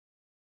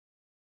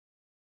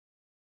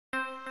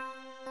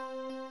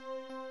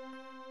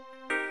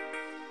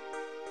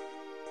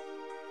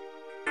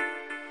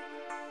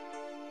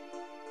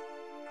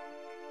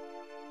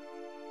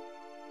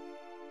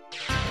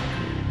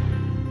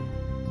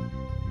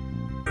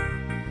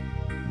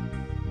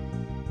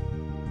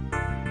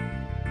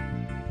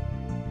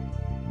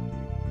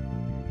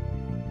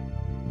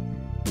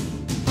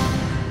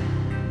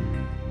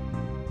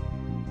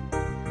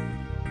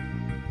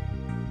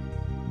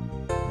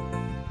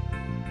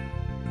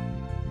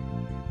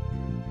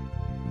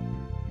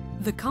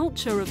The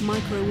culture of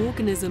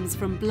microorganisms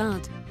from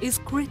blood is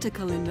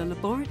critical in the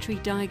laboratory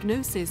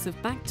diagnosis of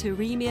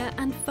bacteremia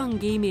and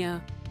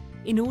fungaemia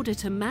in order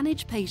to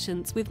manage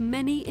patients with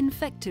many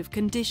infective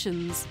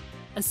conditions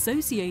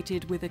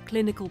associated with a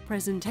clinical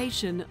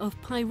presentation of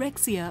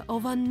pyrexia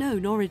of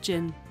unknown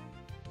origin.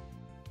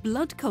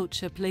 Blood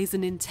culture plays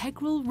an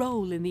integral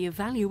role in the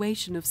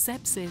evaluation of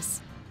sepsis,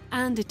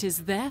 and it is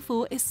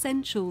therefore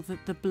essential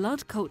that the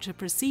blood culture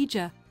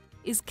procedure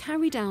is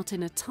carried out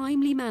in a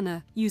timely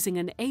manner using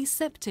an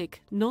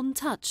aseptic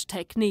non-touch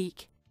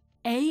technique,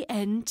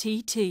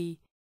 ANTT,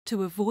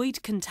 to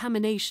avoid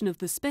contamination of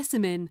the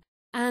specimen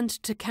and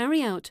to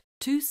carry out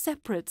 2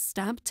 separate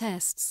stab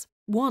tests,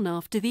 one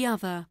after the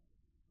other.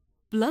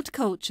 Blood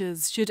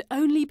cultures should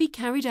only be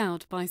carried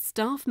out by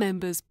staff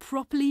members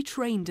properly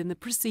trained in the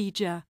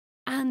procedure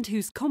and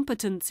whose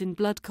competence in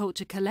blood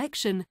culture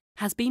collection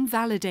has been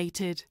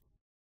validated.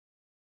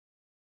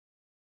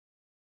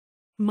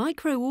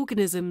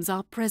 Microorganisms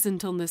are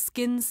present on the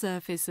skin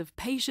surface of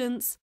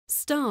patients,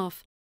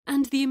 staff,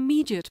 and the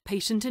immediate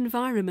patient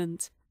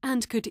environment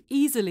and could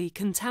easily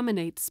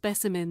contaminate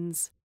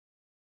specimens.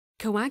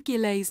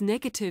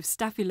 Coagulase-negative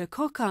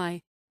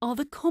staphylococci are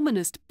the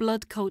commonest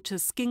blood culture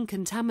skin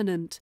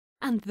contaminant,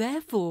 and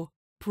therefore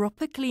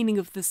proper cleaning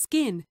of the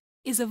skin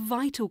is a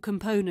vital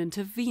component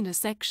of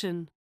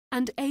venesection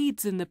and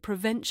aids in the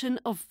prevention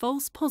of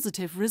false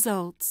positive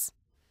results.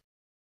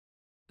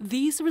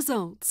 These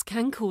results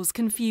can cause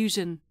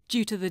confusion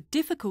due to the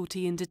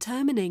difficulty in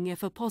determining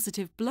if a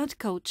positive blood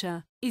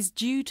culture is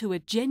due to a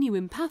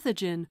genuine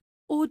pathogen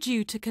or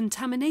due to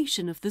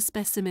contamination of the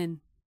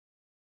specimen.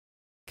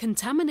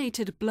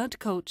 Contaminated blood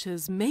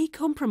cultures may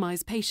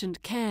compromise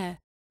patient care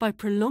by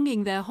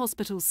prolonging their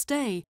hospital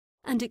stay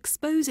and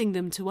exposing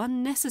them to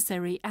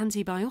unnecessary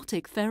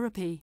antibiotic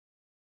therapy.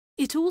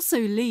 It also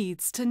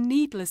leads to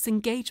needless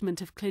engagement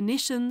of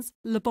clinicians,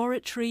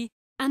 laboratory,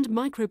 and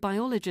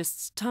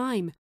microbiologists'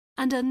 time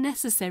and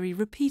unnecessary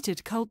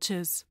repeated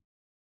cultures.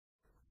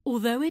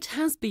 Although it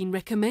has been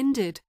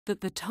recommended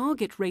that the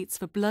target rates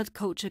for blood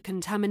culture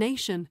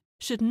contamination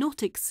should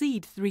not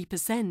exceed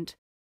 3%,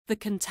 the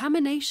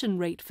contamination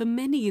rate for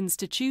many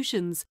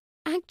institutions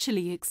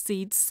actually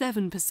exceeds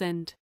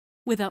 7%,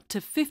 with up to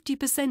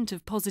 50%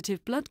 of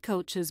positive blood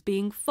cultures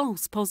being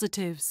false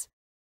positives.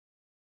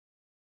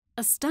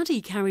 A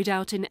study carried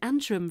out in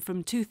Antrim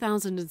from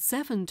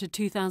 2007 to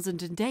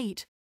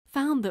 2008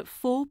 found that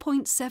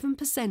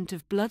 4.7%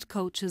 of blood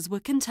cultures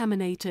were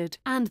contaminated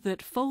and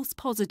that false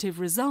positive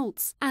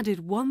results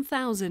added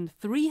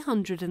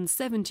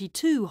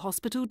 1,372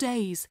 hospital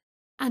days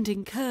and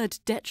incurred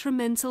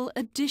detrimental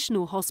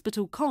additional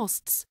hospital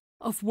costs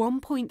of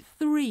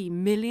 £1.3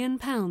 million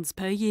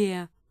per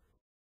year.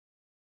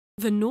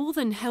 The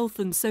Northern Health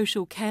and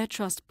Social Care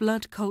Trust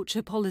blood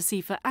culture policy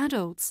for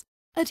adults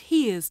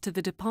adheres to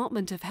the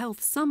Department of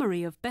Health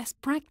Summary of Best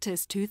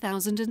Practice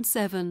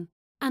 2007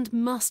 and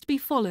must be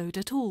followed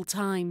at all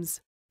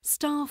times.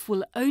 Staff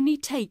will only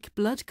take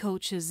blood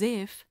cultures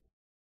if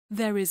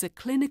there is a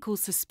clinical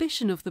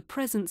suspicion of the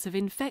presence of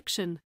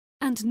infection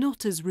and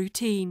not as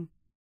routine,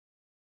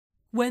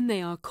 when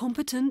they are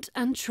competent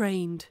and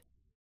trained,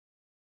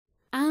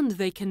 and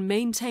they can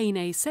maintain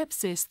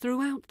asepsis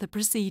throughout the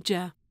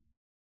procedure.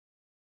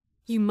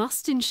 You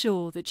must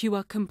ensure that you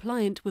are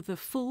compliant with the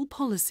full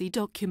policy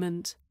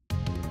document.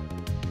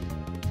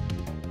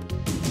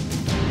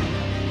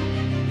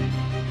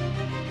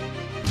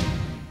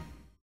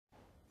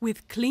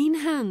 With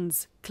clean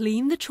hands,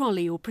 clean the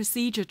trolley or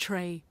procedure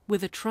tray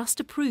with a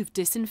trust-approved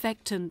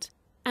disinfectant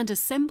and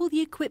assemble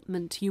the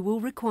equipment you will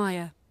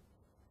require.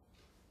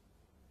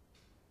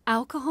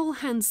 Alcohol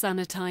hand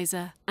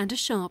sanitizer and a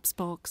sharps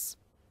box.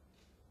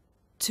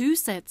 2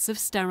 sets of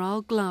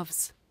sterile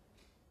gloves.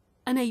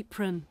 An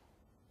apron.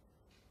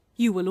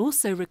 You will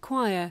also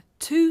require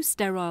 2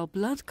 sterile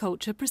blood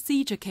culture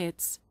procedure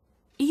kits.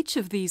 Each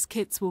of these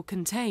kits will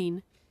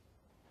contain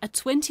a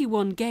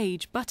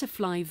 21-gauge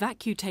butterfly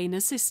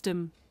vacutainer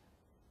system,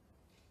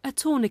 a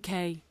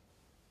tourniquet,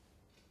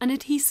 an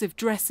adhesive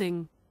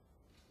dressing,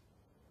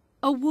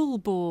 a wool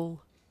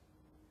ball,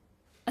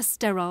 a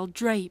sterile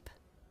drape,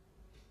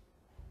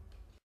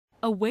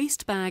 a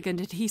waste bag and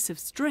adhesive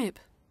strip,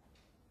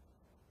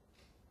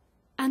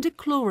 and a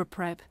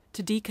ChloraPrep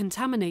to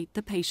decontaminate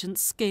the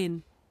patient's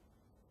skin.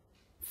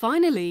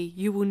 Finally,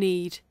 you will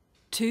need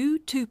 2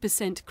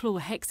 2%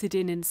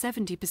 chlorhexidine in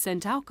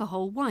 70%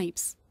 alcohol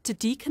wipes to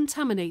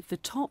decontaminate the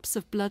tops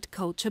of blood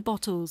culture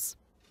bottles,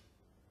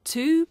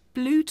 2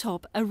 blue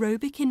top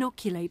aerobic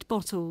inoculate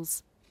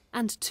bottles,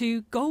 and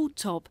 2 gold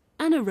top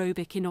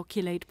anaerobic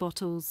inoculate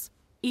bottles,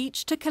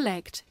 each to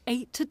collect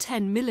 8 to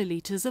 10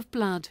 millilitres of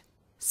blood.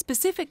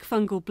 Specific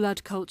fungal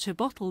blood culture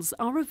bottles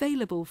are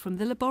available from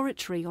the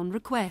laboratory on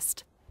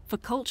request for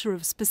culture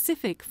of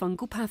specific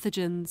fungal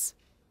pathogens,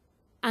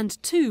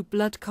 and 2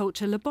 blood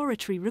culture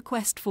laboratory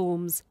request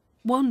forms,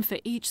 one for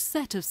each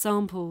set of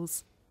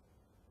samples.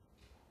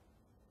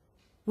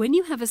 When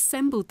you have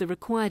assembled the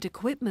required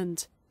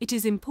equipment, it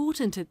is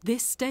important at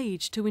this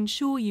stage to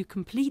ensure you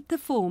complete the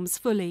forms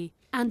fully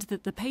and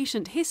that the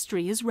patient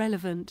history is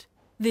relevant.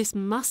 This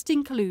must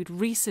include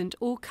recent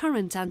or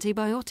current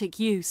antibiotic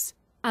use,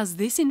 as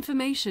this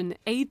information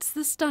aids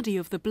the study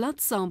of the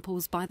blood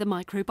samples by the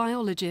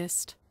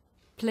microbiologist.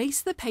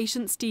 Place the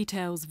patient's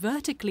details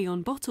vertically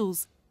on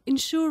bottles,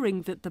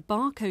 ensuring that the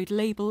barcode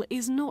label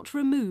is not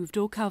removed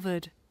or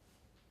covered.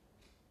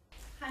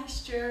 Hi,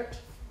 Stuart.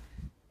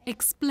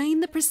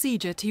 Explain the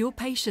procedure to your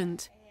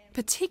patient,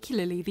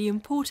 particularly the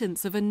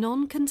importance of a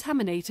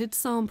non-contaminated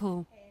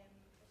sample.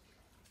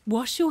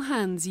 Wash your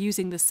hands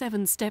using the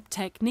 7-step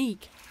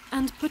technique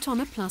and put on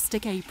a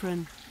plastic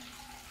apron.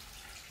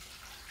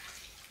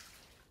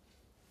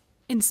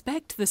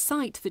 Inspect the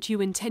site that you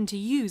intend to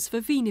use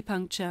for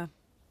venipuncture.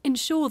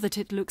 Ensure that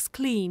it looks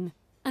clean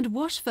and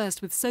wash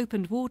first with soap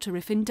and water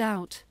if in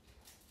doubt.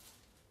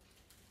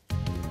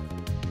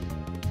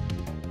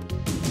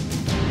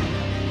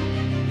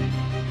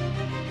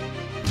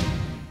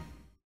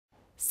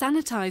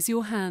 Sanitize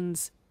your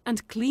hands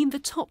and clean the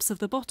tops of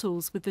the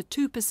bottles with the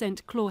 2%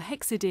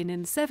 chlorhexidine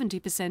and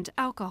 70%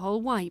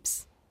 alcohol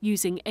wipes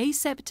using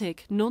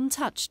aseptic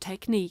non-touch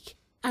technique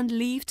and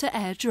leave to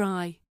air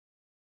dry.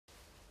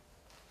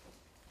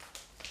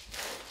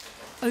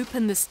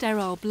 Open the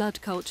sterile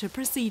blood culture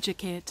procedure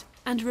kit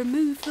and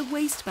remove the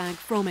waste bag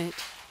from it.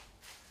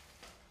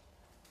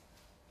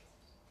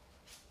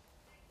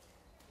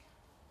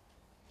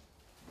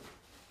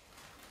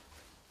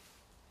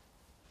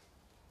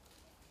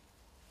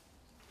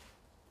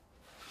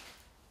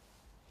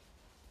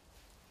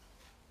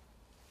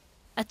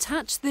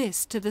 Attach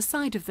this to the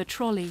side of the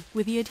trolley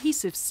with the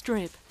adhesive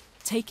strip,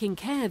 taking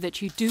care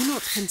that you do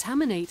not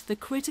contaminate the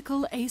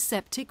critical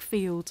aseptic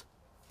field.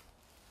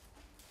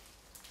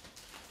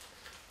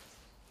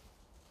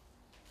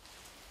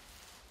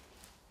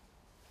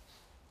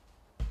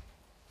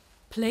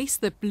 Place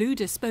the blue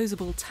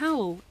disposable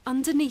towel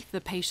underneath the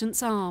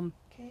patient's arm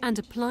and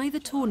apply the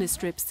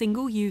Tournistrip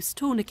single-use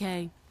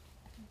tourniquet.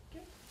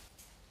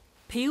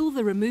 Peel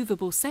the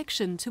removable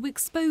section to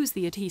expose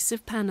the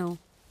adhesive panel.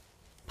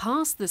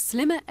 Pass the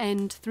slimmer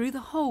end through the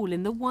hole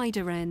in the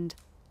wider end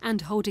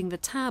and, holding the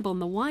tab on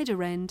the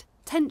wider end,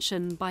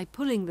 tension by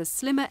pulling the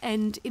slimmer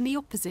end in the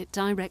opposite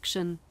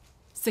direction.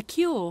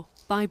 Secure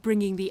by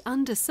bringing the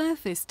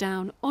undersurface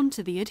down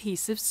onto the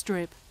adhesive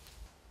strip.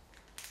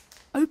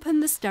 Open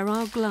the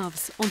sterile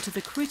gloves onto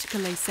the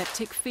critical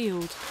aseptic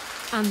field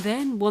and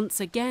then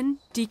once again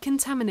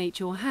decontaminate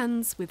your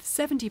hands with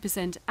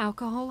 70%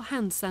 alcohol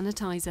hand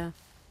sanitizer.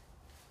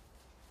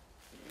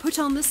 Put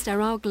on the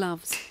sterile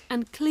gloves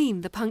and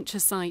clean the puncture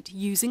site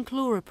using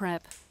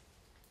ChloraPrep.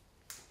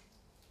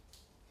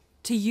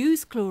 To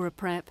use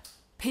ChloraPrep,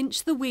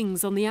 pinch the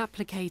wings on the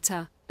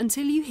applicator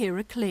until you hear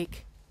a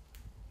click.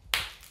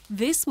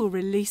 This will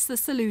release the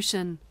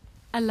solution.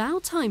 Allow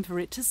time for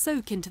it to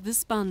soak into the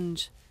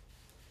sponge.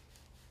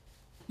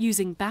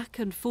 Using back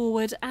and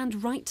forward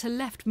and right to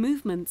left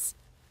movements,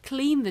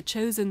 clean the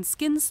chosen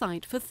skin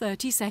site for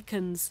 30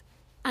 seconds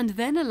and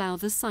then allow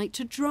the site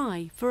to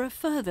dry for a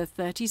further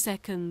 30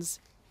 seconds.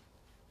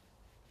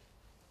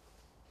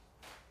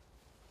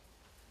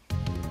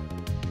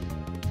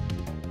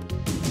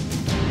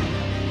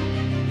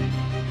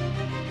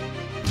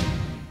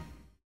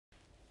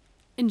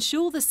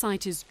 Ensure the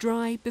site is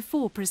dry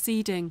before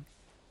proceeding.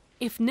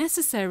 If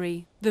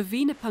necessary, the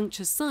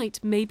venipuncture site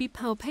may be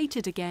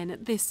palpated again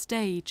at this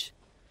stage.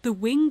 The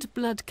winged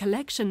blood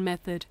collection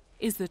method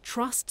is the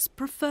Trust's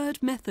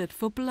preferred method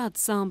for blood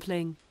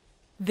sampling.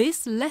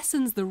 This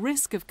lessens the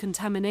risk of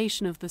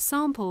contamination of the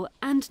sample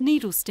and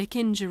needle stick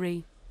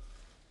injury.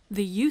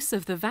 The use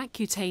of the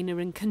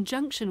vacutainer in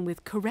conjunction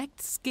with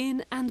correct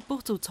skin and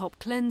bottle top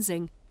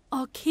cleansing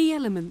are key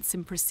elements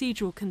in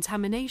procedural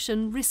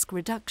contamination risk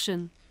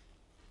reduction.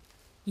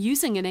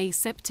 Using an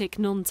aseptic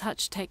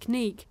non-touch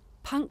technique,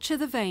 puncture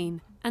the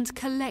vein and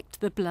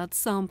collect the blood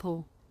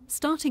sample,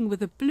 starting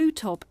with a blue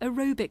top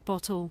aerobic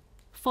bottle,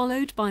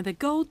 followed by the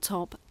gold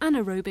top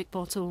anaerobic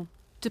bottle.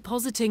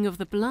 Depositing of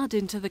the blood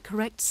into the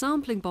correct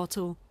sampling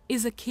bottle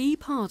is a key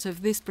part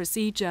of this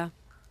procedure.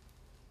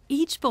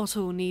 Each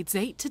bottle needs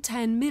 8 to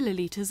 10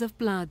 millilitres of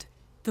blood.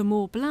 The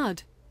more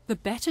blood, the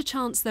better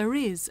chance there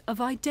is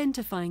of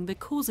identifying the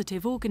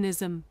causative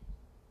organism.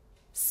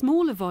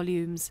 Smaller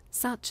volumes,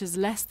 such as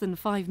less than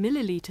 5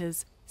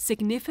 millilitres,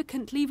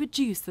 significantly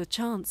reduce the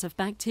chance of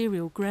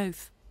bacterial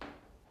growth.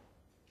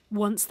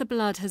 Once the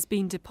blood has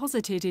been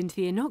deposited into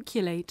the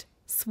inoculate,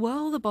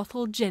 swirl the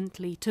bottle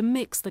gently to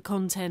mix the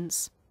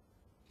contents.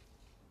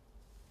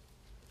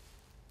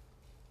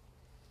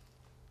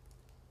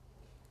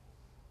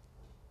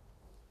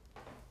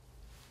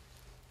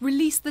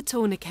 Release the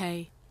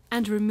tourniquet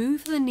and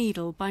remove the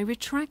needle by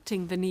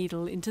retracting the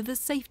needle into the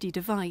safety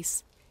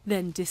device.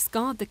 Then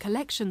discard the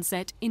collection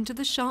set into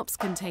the sharps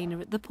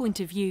container at the point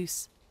of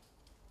use.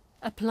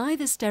 Apply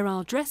the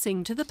sterile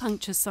dressing to the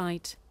puncture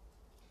site.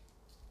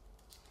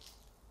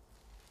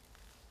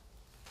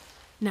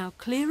 Now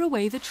clear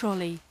away the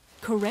trolley,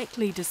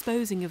 correctly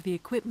disposing of the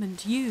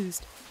equipment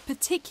used,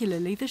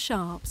 particularly the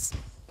sharps.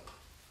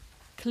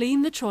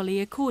 Clean the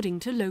trolley according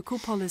to local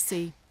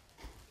policy.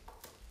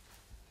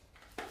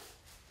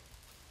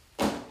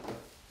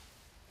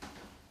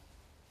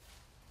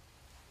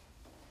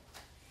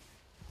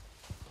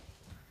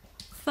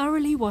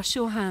 thoroughly wash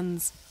your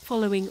hands,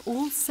 following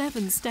all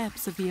 7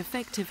 steps of the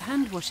effective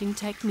hand washing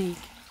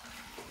technique.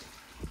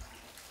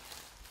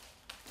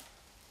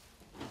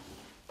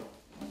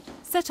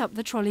 Set up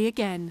the trolley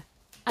again,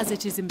 as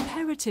it is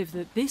imperative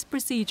that this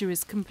procedure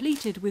is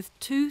completed with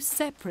 2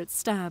 separate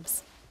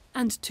stabs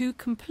and 2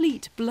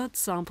 complete blood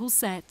sample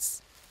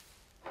sets.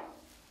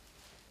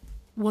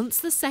 Once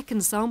the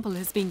second sample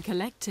has been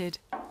collected,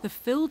 the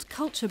filled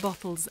culture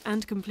bottles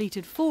and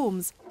completed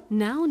forms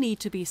now need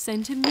to be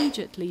sent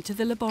immediately to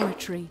the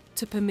laboratory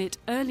to permit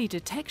early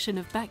detection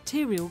of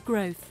bacterial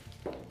growth.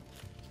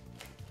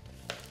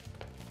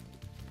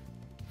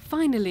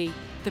 Finally,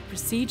 the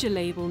procedure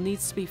label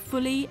needs to be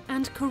fully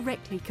and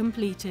correctly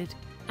completed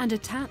and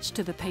attached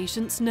to the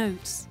patient's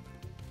notes.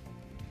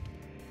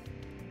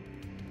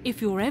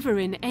 If you're ever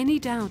in any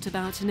doubt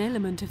about an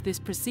element of this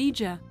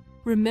procedure,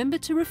 remember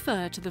to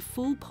refer to the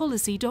full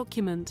policy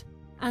document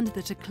and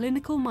that a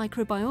clinical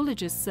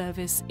microbiologist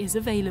service is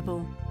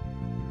available.